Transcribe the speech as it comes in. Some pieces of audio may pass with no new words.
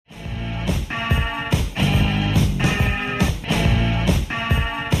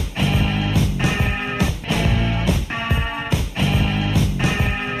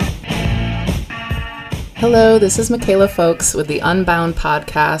Hello, this is Michaela Folks with the Unbound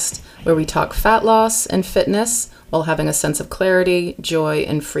podcast, where we talk fat loss and fitness while having a sense of clarity, joy,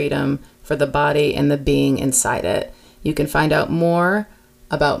 and freedom for the body and the being inside it. You can find out more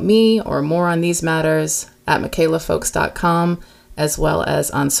about me or more on these matters at michaelafolks.com, as well as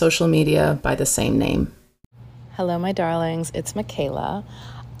on social media by the same name. Hello, my darlings. It's Michaela.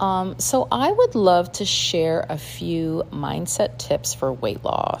 So I would love to share a few mindset tips for weight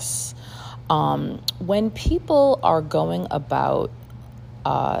loss. When people are going about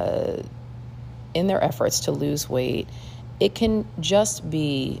in their efforts to lose weight, it can just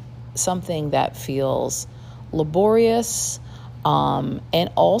be something that feels laborious and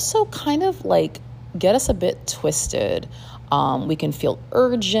also kind of like get us a bit twisted. We can feel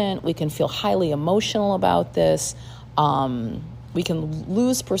urgent. We can feel highly emotional about this. We can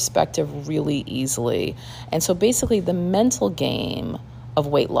lose perspective really easily. And so basically the mental game of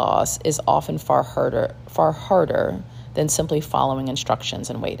weight loss is often far harder than simply following instructions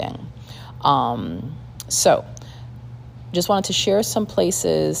and waiting. So just wanted to share some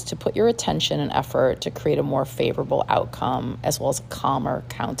places to put your attention and effort to create a more favorable outcome, as well as a calmer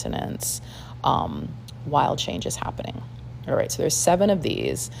countenance while change is happening. All right, so there's 7 of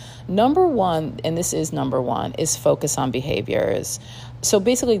these. Number one, and this is number one, is focus on behaviors. So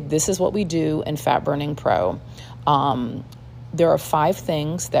basically, this is what we do in Fat Burning Pro. There are 5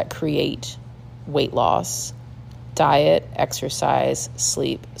 things that create weight loss: diet, exercise,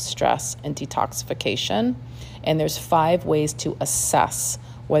 sleep, stress, and detoxification. And there's 5 ways to assess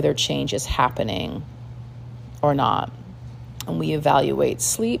whether change is happening or not. And we evaluate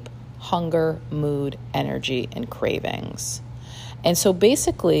sleep, hunger, mood, energy, and cravings. And so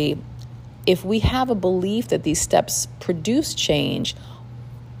basically, if we have a belief that these steps produce change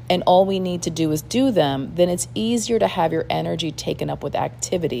and all we need to do is do them, then it's easier to have your energy taken up with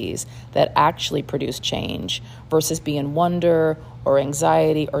activities that actually produce change versus be in wonder or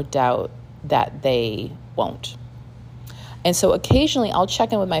anxiety or doubt that they won't. And so occasionally I'll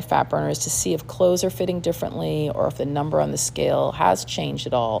check in with my fat burners to see if clothes are fitting differently or if the number on the scale has changed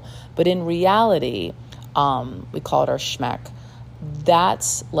at all. But in reality, we call it our schmeck.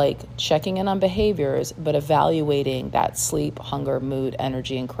 That's like checking in on behaviors, but evaluating that sleep, hunger, mood,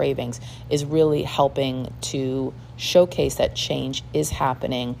 energy, and cravings is really helping to showcase that change is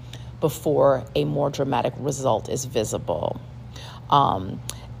happening before a more dramatic result is visible.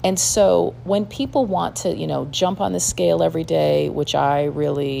 And so when people want to, jump on the scale every day, which I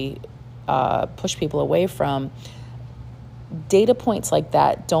really push people away from, data points like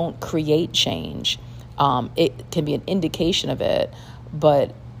that don't create change. It can be an indication of it,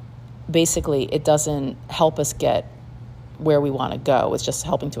 but basically it doesn't help us get where we want to go. It's just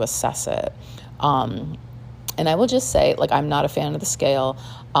helping to assess it. And I will just say, I'm not a fan of the scale,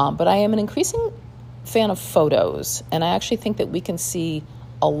 but I am an increasing fan of photos. And I actually think that we can see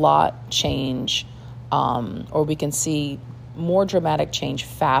a lot change, or we can see more dramatic change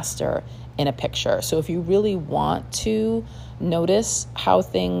faster in a picture. So if you really want to notice how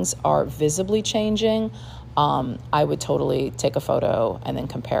things are visibly changing, I would totally take a photo and then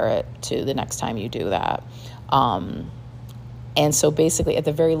compare it to the next time you do that. And so basically, at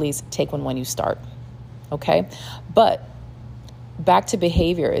the very least, take one when you start. Okay? But back to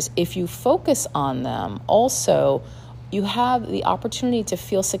behaviors, if you focus on them, also, you have the opportunity to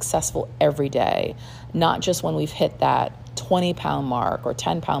feel successful every day, not just when we've hit that 20-pound mark or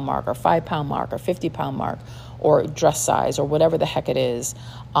 10-pound mark or 5-pound mark or 50-pound mark or dress size or whatever the heck it is,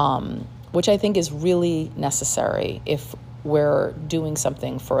 which I think is really necessary if we're doing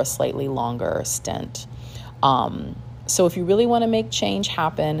something for a slightly longer stint. So if you really want to make change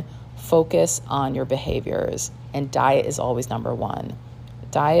happen, focus on your behaviors, and diet is always number one.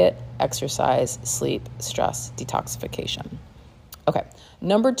 Diet, exercise, sleep, stress, detoxification. Okay,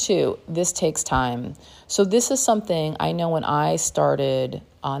 number 2, this takes time. So this is something I know when I started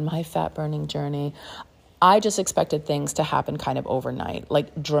on my fat burning journey, I just expected things to happen kind of overnight,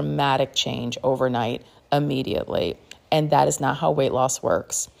 like dramatic change overnight, immediately. And that is not how weight loss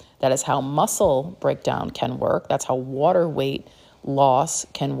works. That is how muscle breakdown can work. That's how water weight loss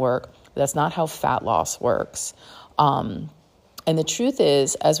can work. That's not how fat loss works. And the truth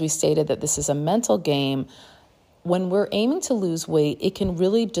is, as we stated, that this is a mental game. When we're aiming to lose weight, it can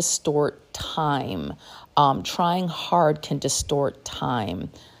really distort time. Trying hard can distort time.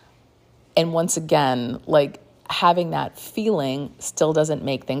 And once again, having that feeling still doesn't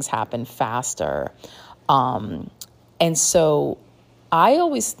make things happen faster. And so I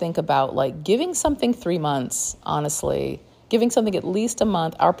always think about giving something 3 months, honestly, giving something at least a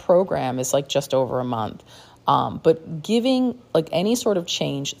month. Our program is just over a month. But giving any sort of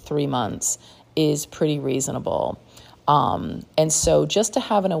change 3 months is pretty reasonable. And so just to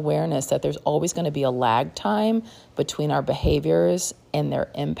have an awareness that there's always going to be a lag time between our behaviors and their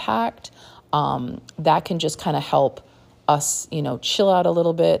impact, that can just kind of help us, chill out a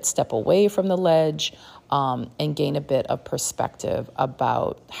little bit, step away from the ledge, and gain a bit of perspective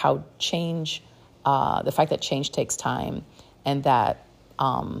about how change, the fact that change takes time, and that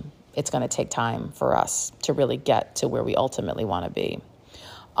it's going to take time for us to really get to where we ultimately want to be.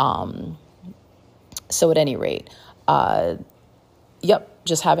 So at any rate,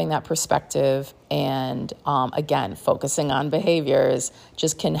 just having that perspective and, again, focusing on behaviors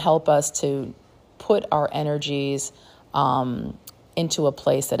just can help us to put our energies into a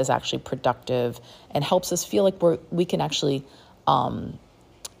place that is actually productive and helps us feel like we can actually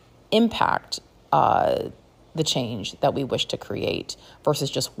impact the change that we wish to create versus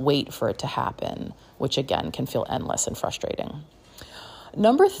just wait for it to happen, which again can feel endless and frustrating.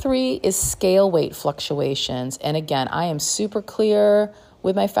 Number 3 is scale weight fluctuations. And again, I am super clear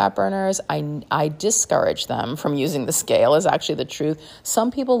with my fat burners. I discourage them from using the scale, is actually the truth. Some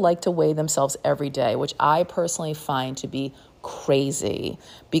people like to weigh themselves every day, which I personally find to be crazy,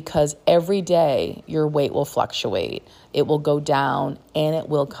 because every day your weight will fluctuate. It will go down and it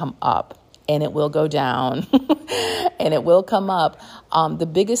will come up. And it will go down and it will come up. The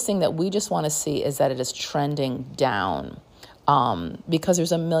biggest thing that we just want to see is that it is trending down, because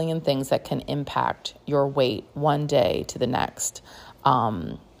there's a million things that can impact your weight one day to the next.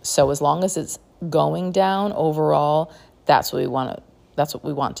 So as long as it's going down overall, that's what we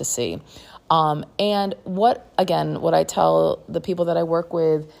want to see. And what I tell the people that I work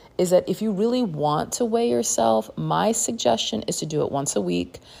with is that if you really want to weigh yourself, my suggestion is to do it once a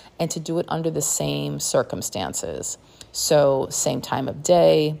week and to do it under the same circumstances. So same time of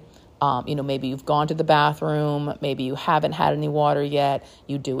day, maybe you've gone to the bathroom, maybe you haven't had any water yet,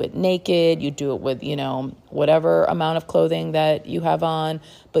 you do it naked, you do it with, whatever amount of clothing that you have on,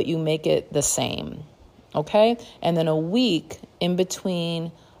 but you make it the same, okay? And then a week in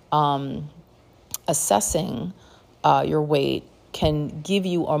between assessing your weight can give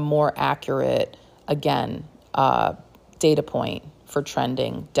you a more accurate, data point for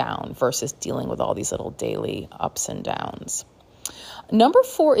trending down versus dealing with all these little daily ups and downs. Number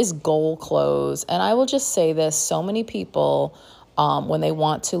 4 is goal clothes. And I will just say this, so many people, when they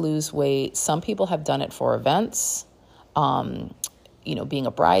want to lose weight, some people have done it for events, being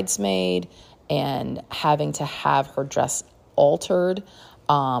a bridesmaid and having to have her dress altered,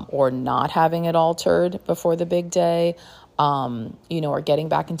 or not having it altered before the big day, or getting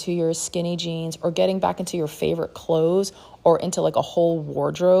back into your skinny jeans, or getting back into your favorite clothes, or into like a whole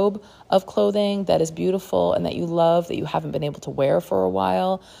wardrobe of clothing that is beautiful and that you love, that you haven't been able to wear for a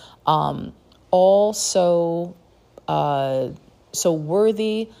while. So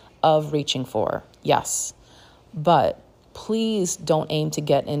worthy of reaching for, yes. But please don't aim to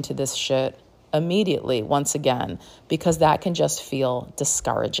get into this shit immediately, once again, because that can just feel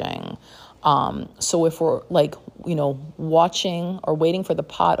discouraging. So if we're watching or waiting for the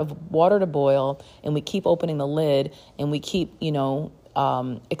pot of water to boil, and we keep opening the lid and we keep,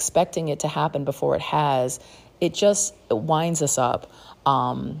 expecting it to happen before it has, it winds us up,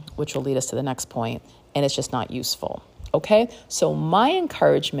 which will lead us to the next point, and it's just not useful. Okay. So my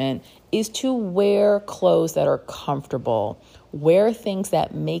encouragement is to wear clothes that are comfortable, wear things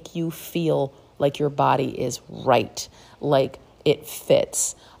that make you feel like your body is right, like it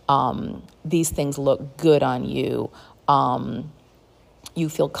fits. These things look good on you. You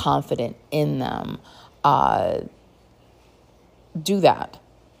feel confident in them. Do that.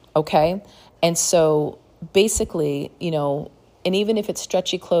 Okay. And so basically, and even if it's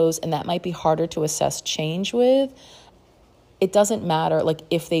stretchy clothes and that might be harder to assess change with, it doesn't matter. Like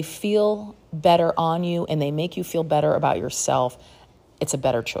if they feel better on you and they make you feel better about yourself, it's a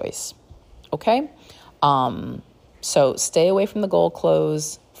better choice. Okay. So stay away from the goal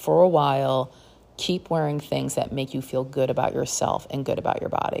clothes for a while. Keep wearing things that make you feel good about yourself and good about your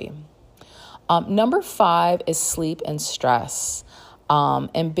body. Number 5 is sleep and stress.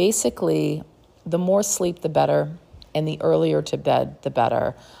 And basically, the more sleep, the better. And the earlier to bed, the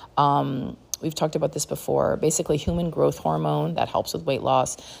better. We've talked about this before. Basically, human growth hormone that helps with weight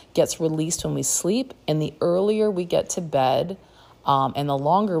loss gets released when we sleep. And the earlier we get to bed and the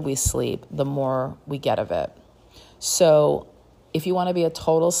longer we sleep, the more we get of it. So if you want to be a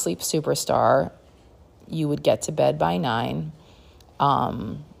total sleep superstar, you would get to bed by 9,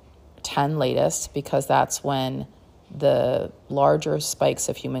 10 latest, because that's when the larger spikes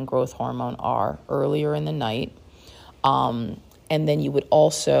of human growth hormone are earlier in the night. And then you would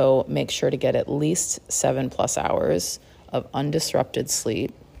also make sure to get at least 7+ hours of undisrupted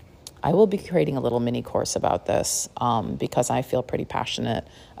sleep. I will be creating a little mini course about this because I feel pretty passionate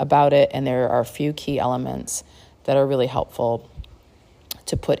about it. And there are a few key elements that are really helpful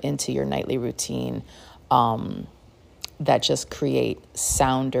to put into your nightly routine that just create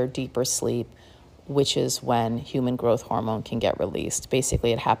sounder, deeper sleep, which is when human growth hormone can get released.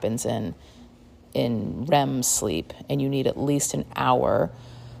 Basically, it happens in REM sleep, and you need at least an hour,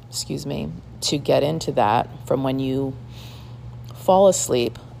 to get into that from when you fall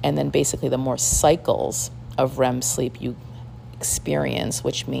asleep, and then basically the more cycles of REM sleep you experience,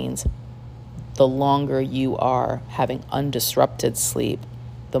 which means the longer you are having undisrupted sleep,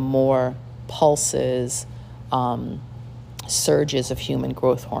 the more pulses, surges of human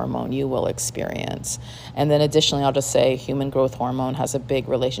growth hormone you will experience. And then additionally, I'll just say human growth hormone has a big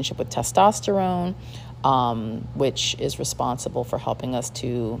relationship with testosterone, which is responsible for helping us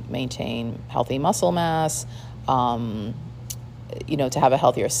to maintain healthy muscle mass, to have a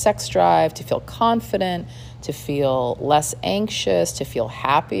healthier sex drive, to feel confident, to feel less anxious, to feel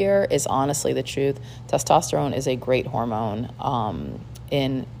happier is honestly the truth. Testosterone is a great hormone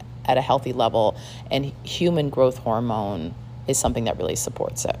at a healthy level, and human growth hormone is something that really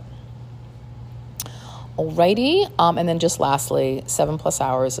supports it. Alrighty, and then just lastly, 7+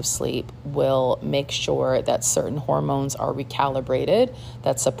 hours of sleep will make sure that certain hormones are recalibrated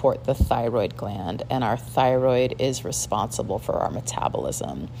that support the thyroid gland, and our thyroid is responsible for our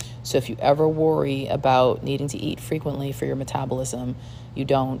metabolism. So if you ever worry about needing to eat frequently for your metabolism, you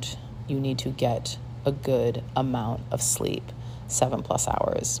don't. You need to get a good amount of sleep, 7+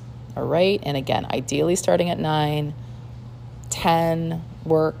 hours. All right, and again, ideally starting at 9, 10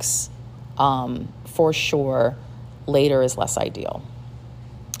 works. For sure, later is less ideal.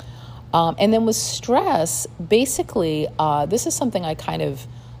 And then with stress, basically, this is something I kind of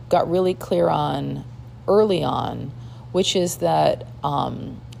got really clear on early on, which is that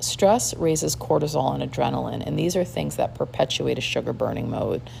stress raises cortisol and adrenaline, and these are things that perpetuate a sugar burning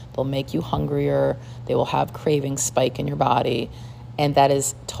mode. They'll make you hungrier, they will have cravings spike in your body, and that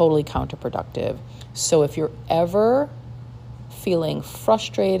is totally counterproductive. So if you're ever feeling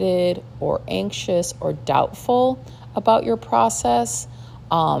frustrated or anxious or doubtful about your process,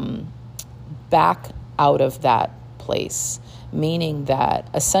 back out of that place. Meaning that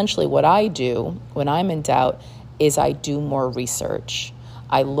essentially what I do when I'm in doubt is I do more research.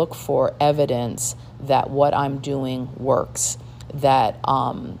 I look for evidence that what I'm doing works, that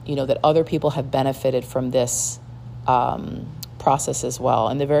that other people have benefited from this process as well.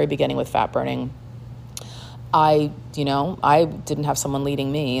 In the very beginning with fat burning, I didn't have someone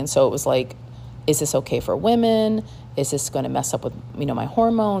leading me. And so it was like, is this okay for women? Is this going to mess up with, my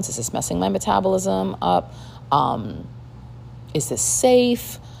hormones? Is this messing my metabolism up? Is this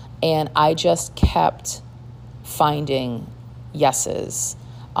safe? And I just kept finding yeses.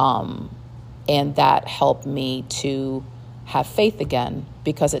 And that helped me to have faith again,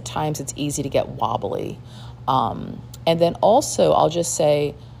 because at times it's easy to get wobbly. And then also I'll just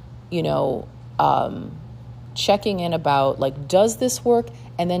say, checking in about does this work?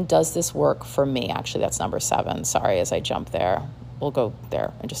 And then does this work for me? Actually, that's number 7. Sorry, as I jump there. We'll go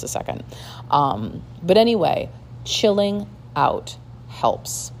there in just a second. But anyway, chilling out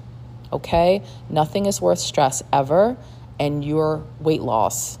helps. Okay? Nothing is worth stress ever, and your weight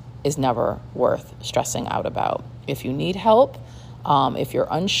loss is never worth stressing out about. If you need help, if you're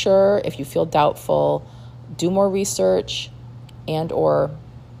unsure, if you feel doubtful, do more research and or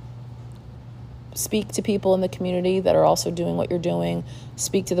speak to people in the community that are also doing what you're doing.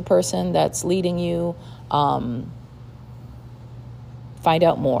 Speak to the person that's leading you. Find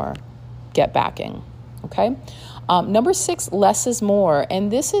out more. Get backing. Okay? Number 6, less is more. And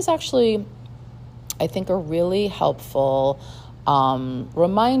this is actually, I think, a really helpful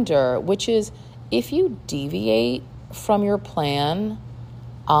reminder, which is if you deviate from your plan,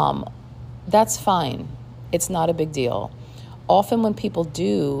 that's fine. It's not a big deal. Often when people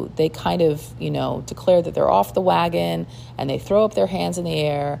do, they kind of, declare that they're off the wagon, and they throw up their hands in the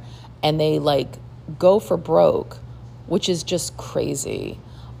air, and they go for broke, which is just crazy.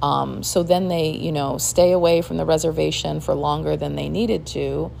 So then they, stay away from the reservation for longer than they needed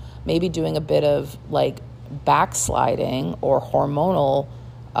to, maybe doing a bit of backsliding or hormonal,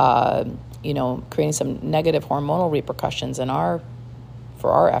 creating some negative hormonal repercussions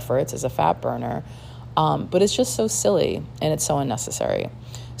for our efforts as a fat burner. But it's just so silly, and it's so unnecessary.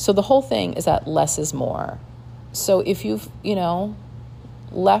 So the whole thing is that less is more. So if you've,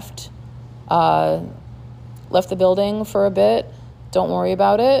 left the building for a bit, don't worry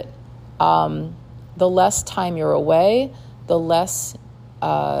about it. The less time you're away, the less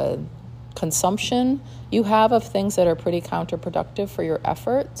consumption you have of things that are pretty counterproductive for your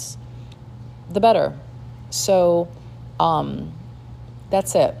efforts. the better. So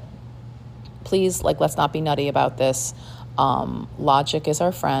that's it. Please, let's not be nutty about this. Logic is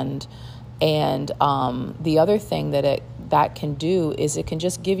our friend. And the other thing that can do is it can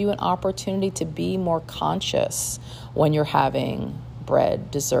just give you an opportunity to be more conscious when you're having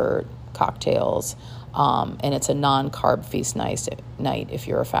bread, dessert, cocktails, and it's a non-carb feast night if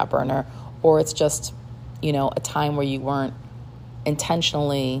you're a fat burner, or it's just, a time where you weren't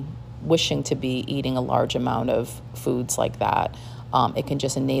intentionally wishing to be eating a large amount of foods like that. It can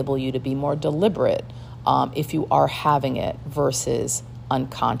just enable you to be more deliberate if you are having it versus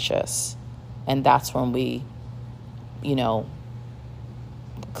unconscious. And that's when we,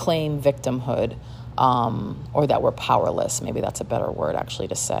 claim victimhood, or that we're powerless. Maybe that's a better word actually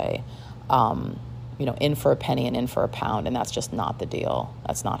to say. In for a penny and in for a pound, and that's just not the deal.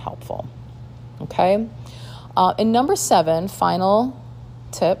 That's not helpful. Okay? And number 7, final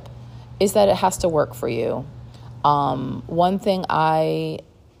tip, is that it has to work for you. One thing I'm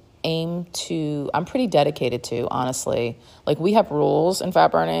pretty dedicated to, honestly. We have rules in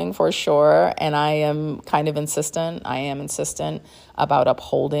fat burning for sure, and I am insistent about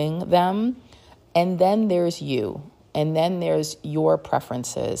upholding them. And then there's you, and then there's your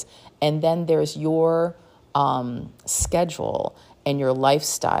preferences, and then there's your schedule and your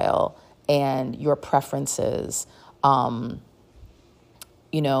lifestyle and your preferences, the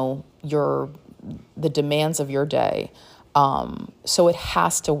demands of your day. So it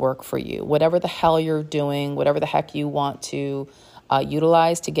has to work for you. Whatever the hell you're doing, whatever the heck you want to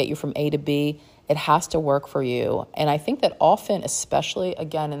utilize to get you from A to B, it has to work for you. And I think that often, especially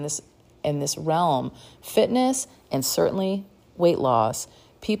again in this realm, fitness and certainly weight loss,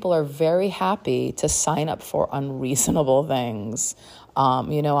 people are very happy to sign up for unreasonable things.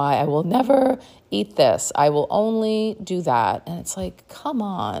 I will never eat this. I will only do that. And it's come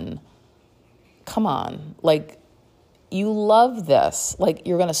on. You love this.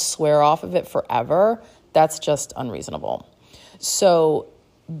 You're going to swear off of it forever. That's just unreasonable. So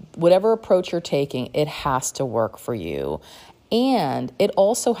whatever approach you're taking, it has to work for you. And it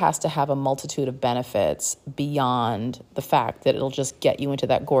also has to have a multitude of benefits beyond the fact that it'll just get you into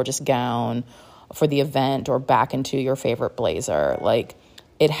that gorgeous gown for the event or back into your favorite blazer.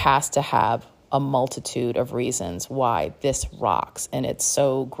 It has to have a multitude of reasons why this rocks and it's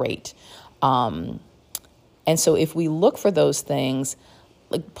so great. And so if we look for those things,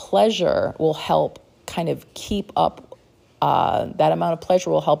 pleasure will help kind of keep up, that amount of pleasure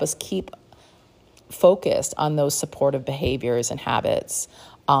will help us keep focused on those supportive behaviors and habits.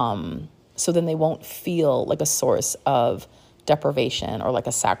 So then they won't feel like a source of deprivation or like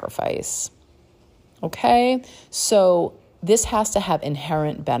a sacrifice. Okay? So this has to have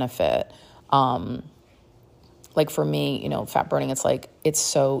inherent benefit. For me, fat burning, it's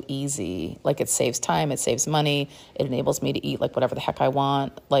so easy. It saves time, it saves money, it enables me to eat whatever the heck I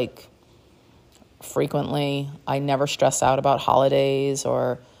want, frequently. I never stress out about holidays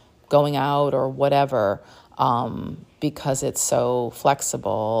or going out or whatever, because it's so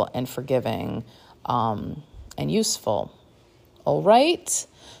flexible and forgiving, and useful. All right.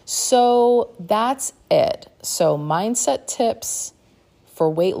 So that's it. So mindset tips for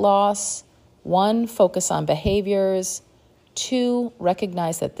weight loss: 1, focus on behaviors. 2,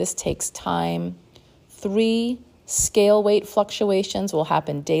 recognize that this takes time. 3, scale weight fluctuations will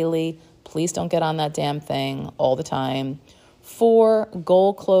happen daily. Please don't get on that damn thing all the time. 4,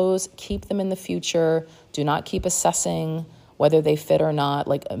 goal clothes, keep them in the future. Do not keep assessing whether they fit or not,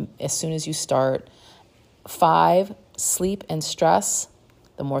 as soon as you start. 5, sleep and stress.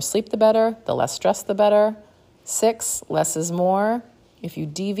 The more sleep, the better. The less stress, the better. 6, less is more. If you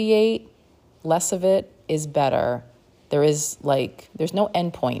deviate, less of it is better. There's no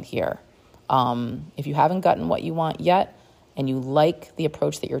end point here. If you haven't gotten what you want yet and you like the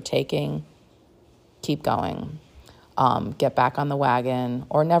approach that you're taking, keep going. Get back on the wagon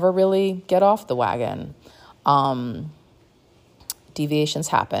or never really get off the wagon. Deviations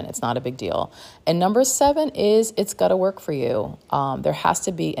happen. It's not a big deal. And number 7 is it's got to work for you. There has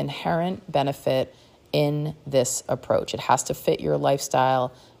to be inherent benefit in this approach. It has to fit your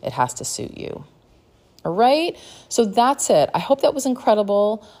lifestyle. It has to suit you. All right. So that's it. I hope that was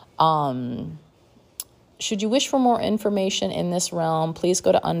incredible. Should you wish for more information in this realm, please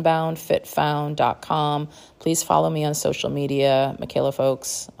go to unboundfitfound.com. Please follow me on social media, Michaela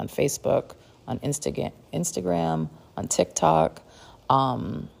Folks, on Facebook, on Instagram, on TikTok,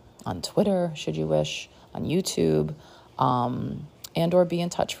 on Twitter, should you wish, on YouTube, and or be in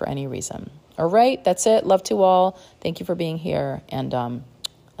touch for any reason. All right, that's it. Love to all. Thank you for being here, and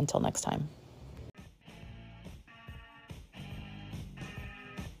until next time.